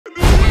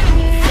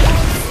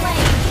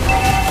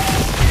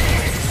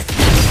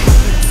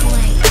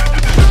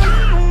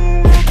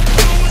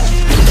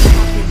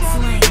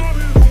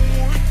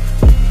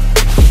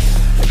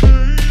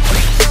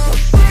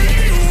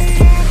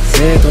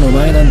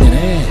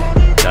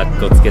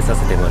けさ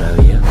せてもらう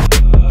よ。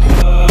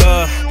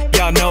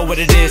Y'all know what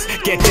it is.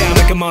 Get down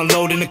like I'm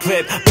unloading the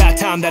clip. About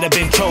time that I've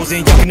been chosen.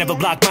 Y'all can never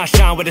block my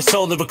shine with a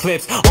solar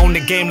eclipse. Own the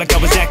game like I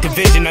was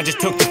Activision. I just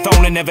took the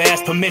phone and never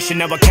asked permission.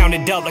 Now I count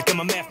it up like I'm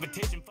a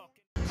mathematician.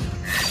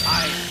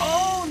 I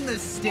own the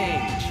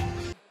stage.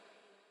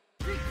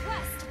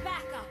 Request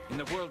backup. In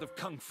the world of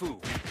Kung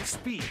Fu,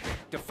 speed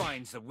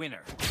defines the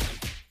winner.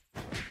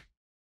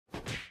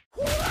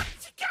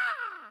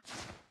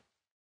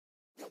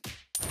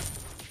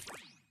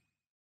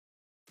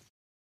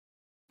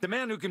 The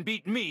man who can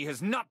beat me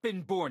has not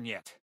been born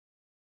yet.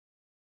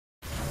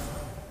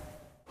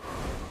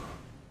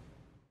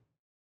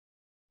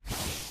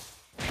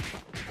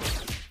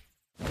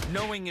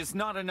 Knowing is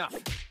not enough.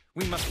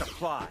 We must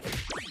apply.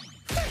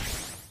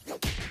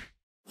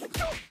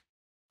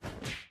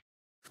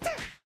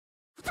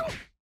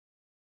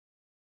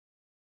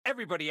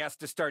 Everybody has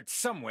to start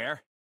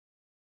somewhere.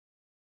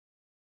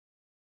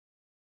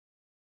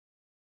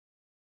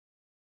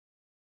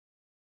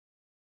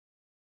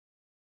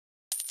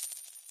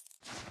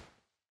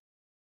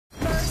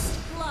 First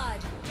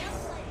blood.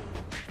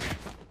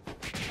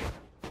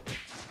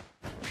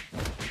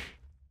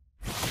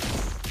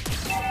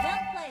 Well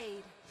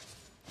played.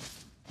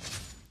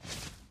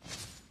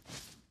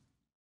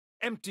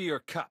 Empty your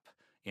cup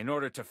in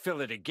order to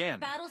fill it again.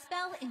 Battle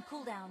spell in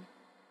cooldown.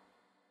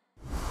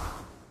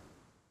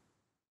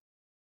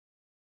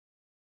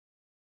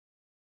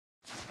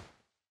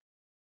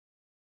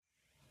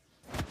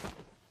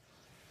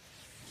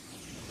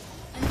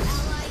 An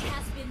ally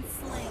has been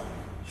slain.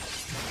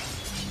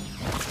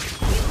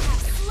 You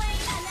have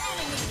slain an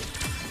enemy.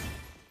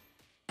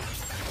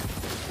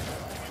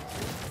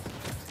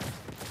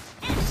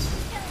 Enemy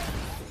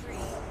killing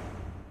spree.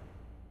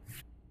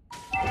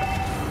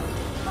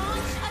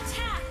 Launch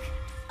attack.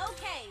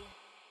 Okay.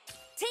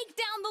 Take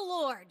down the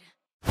Lord.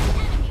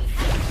 Enemy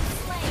has been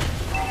slain.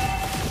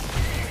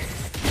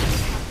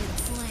 Have been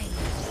slain.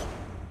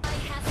 I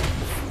have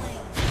been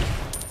slain.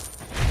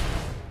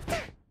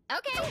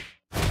 Okay.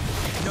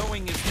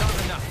 Knowing is not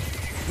enough.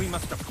 We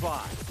must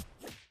apply.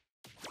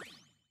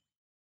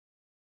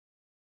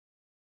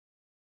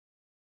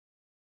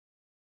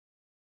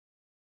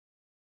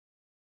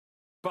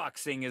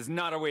 Boxing is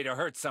not a way to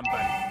hurt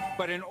somebody,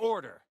 but an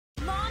order.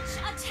 Launch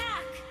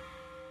attack.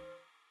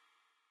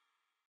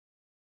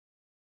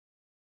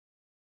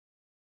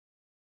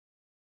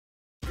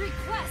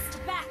 Request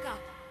backup.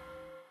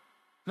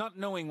 Not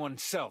knowing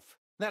oneself,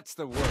 that's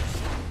the worst.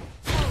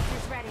 Ult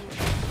is ready.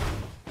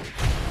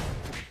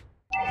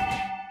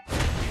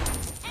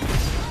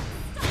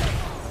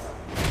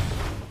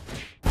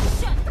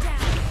 Shut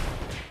down.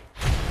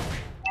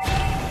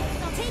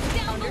 Now take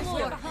down the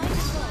Lord. Behind the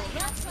goal.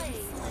 Well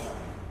played.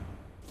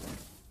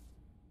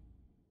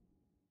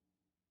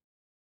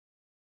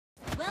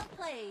 Well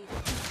played.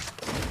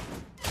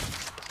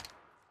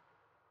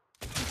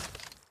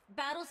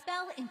 Battle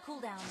spell in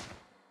cooldown.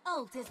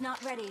 Ult is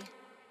not ready.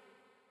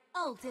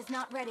 Ult is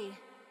not ready.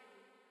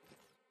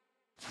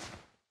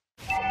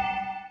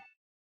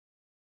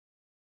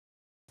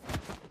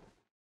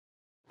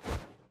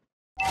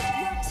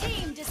 Your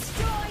team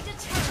destroyed a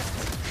turret.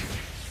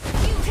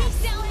 You take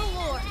down the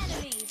Lord.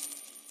 Enemy.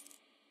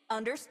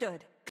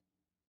 Understood.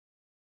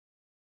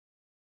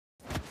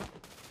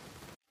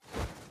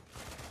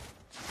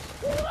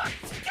 You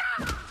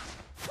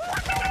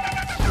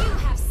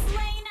have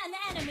slain an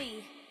enemy.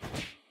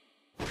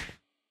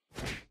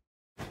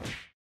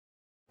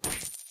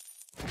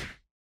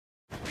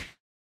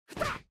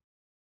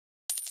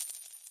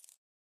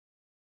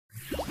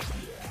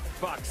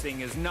 Boxing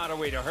is not a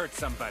way to hurt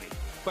somebody,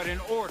 but an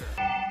order.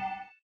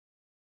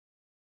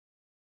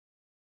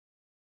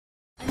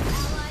 An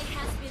ally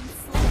has been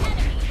slain.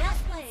 Enemy well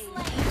played.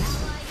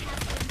 Ally has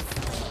been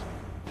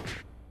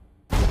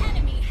slain.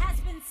 Enemy has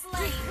been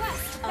slain.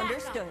 Request backup.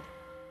 Understood.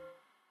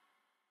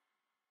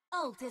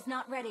 Ult is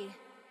not ready.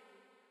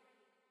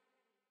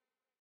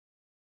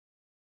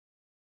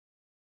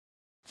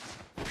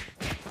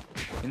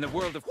 In the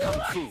world of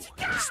Kung Fu,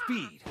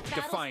 speed Battle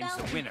defines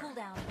spell the in winner.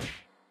 cooldown.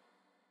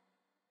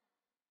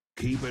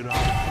 Keep it up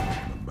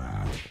on the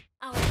map.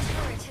 Our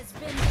turret has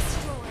been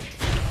destroyed.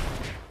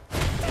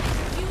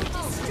 You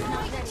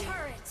destroyed the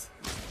turret.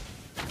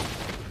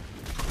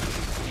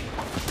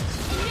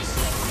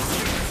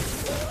 Initiate.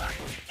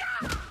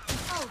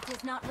 Ult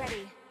is not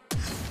ready.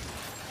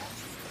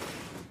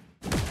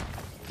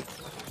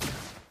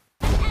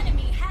 An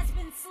enemy has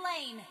been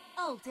slain.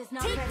 Ult is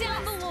not ready. Take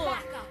down the Lord.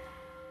 Backup.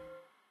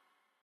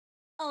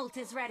 Ult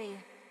is ready.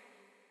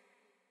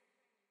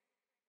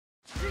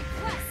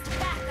 Request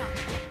backup.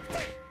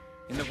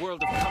 In the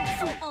world of Kung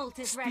Fu, Ult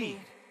is speed ready.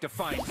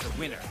 defines the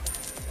winner.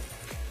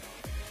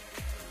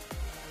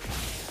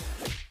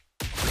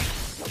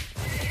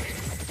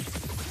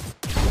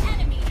 An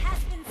enemy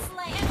has been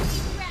slain.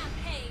 Enemy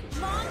rampage.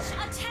 Launch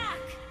attack.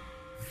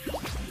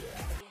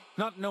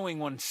 Not knowing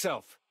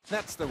oneself,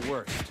 that's the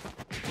worst.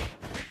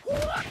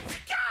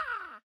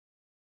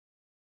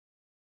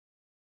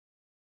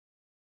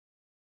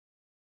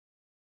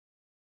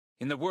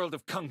 In the world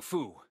of Kung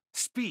Fu,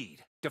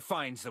 speed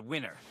defines the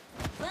winner.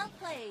 Well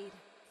played.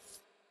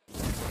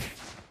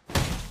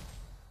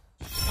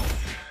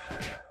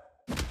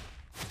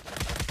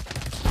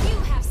 You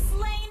have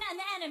slain an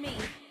enemy.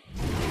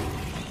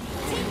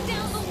 Take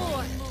down the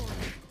ward.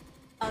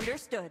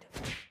 Understood.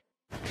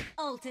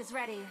 Ult is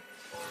ready.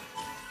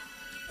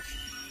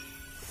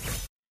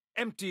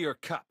 Empty your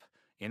cup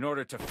in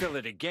order to fill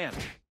it again.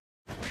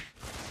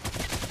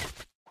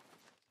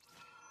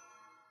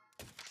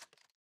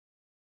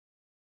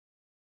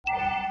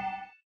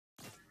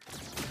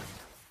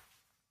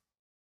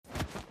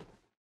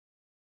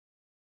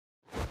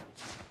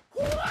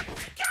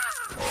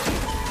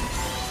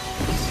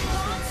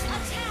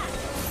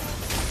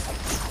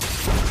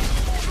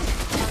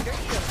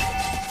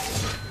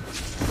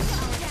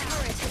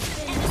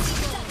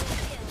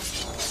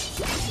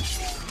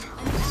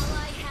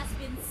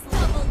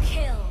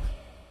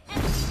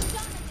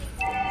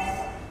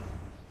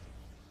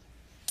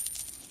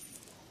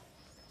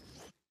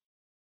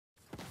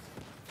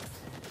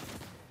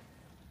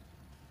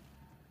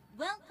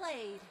 Well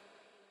played.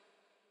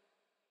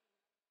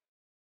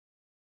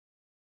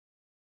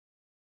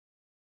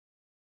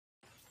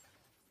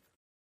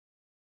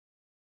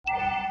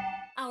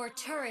 Our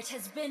turret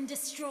has been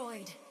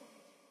destroyed.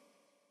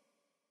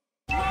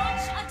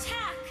 Launch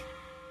attack!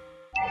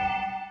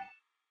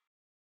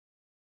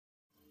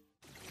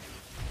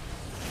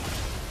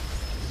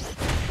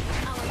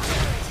 Our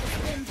turret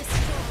has been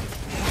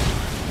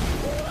destroyed.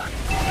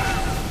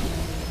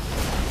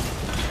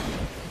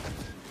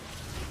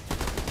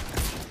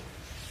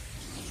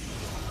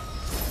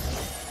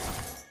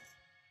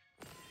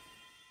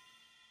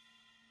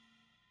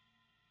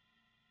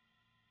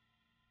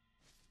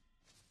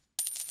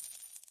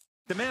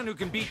 The man who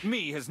can beat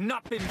me has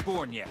not been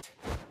born yet.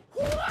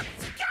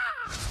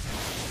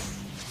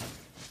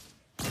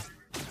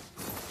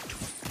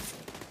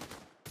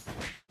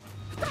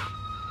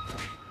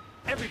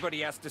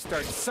 Everybody has to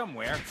start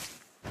somewhere.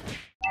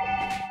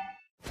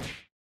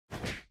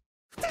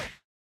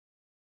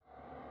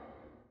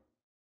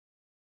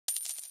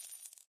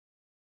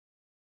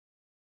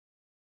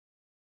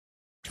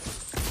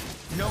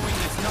 Knowing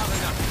is not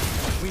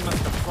enough. We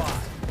must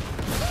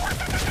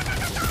apply.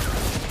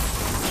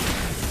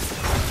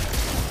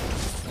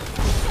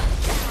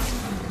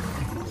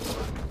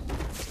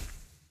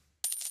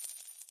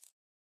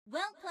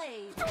 Well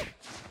played.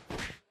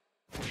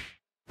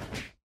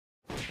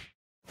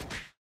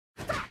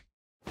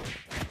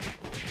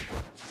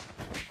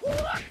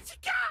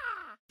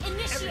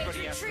 Initiate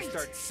Everybody has to retreat.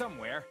 start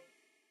somewhere.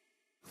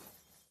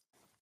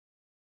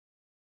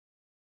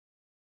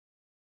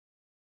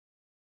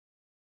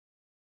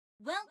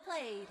 Well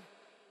played.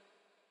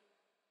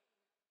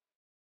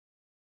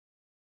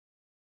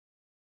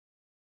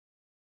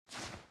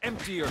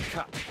 Empty your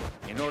cup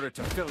in order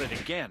to fill it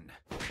again.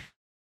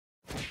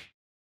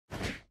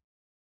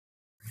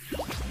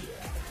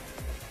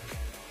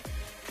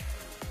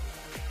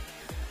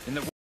 In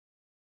the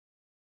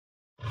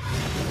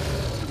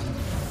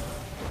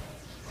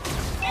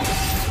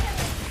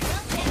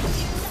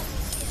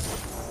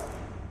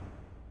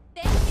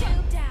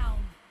Thankyou down.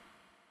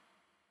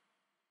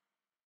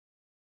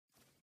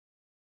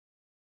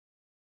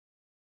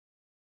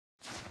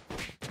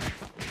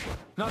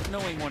 not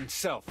knowing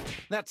oneself,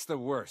 that's the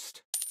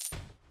worst.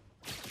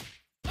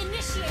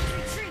 Initiate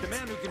retreat. The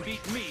man who can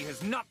beat me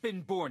has not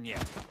been born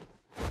yet.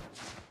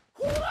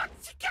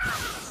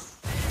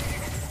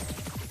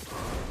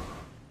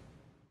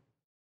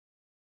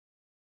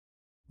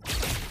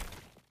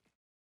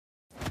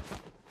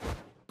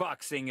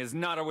 Boxing is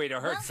not a way to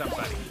hurt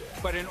somebody,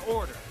 but in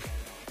order.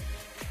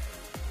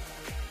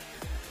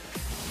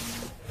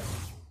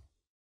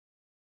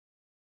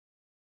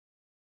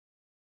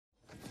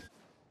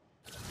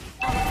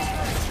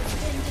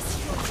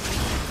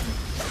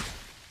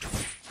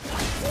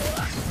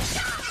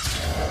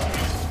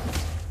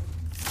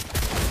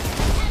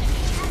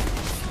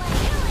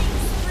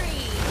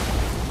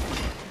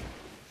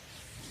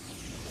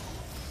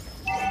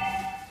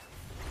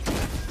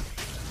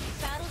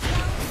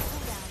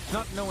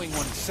 Not knowing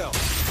oneself,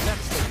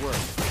 that's the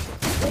worst.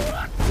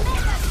 Mega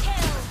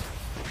kill!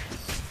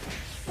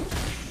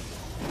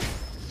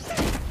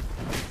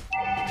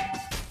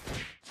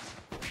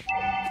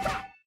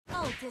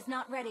 Ult is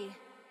not ready.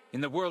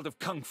 In the world of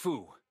Kung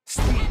Fu,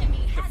 speed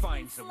Enemy has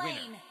defines been the winner.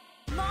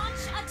 slain.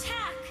 Launch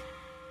attack!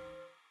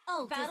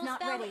 Ult is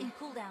not ready. In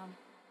cooldown.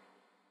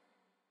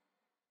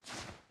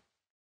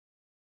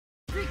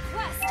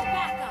 Request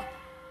backup!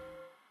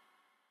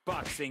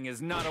 Boxing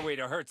is not a way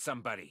to hurt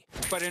somebody,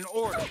 but in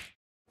order.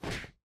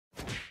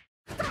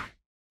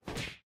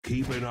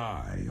 Keep an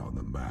eye on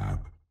the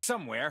map.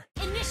 Somewhere.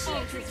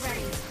 Initiate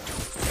retreat.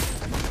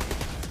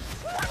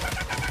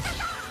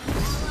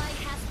 Ally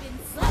has been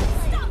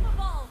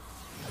unstoppable.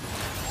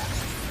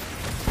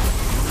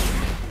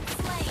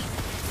 Slain.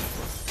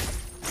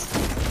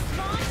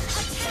 Launch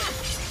attack.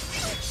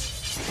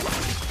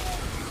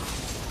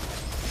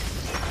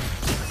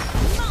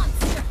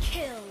 Monster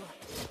kill.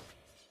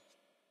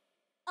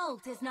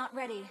 Ult is not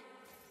ready.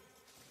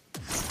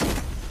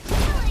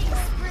 Killing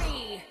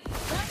spree.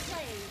 Well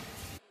played.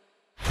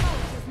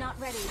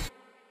 ready.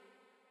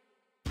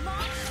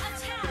 Launch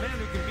The attack! man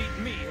who can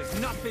beat me has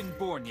not been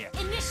born yet.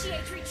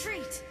 Initiate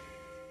retreat!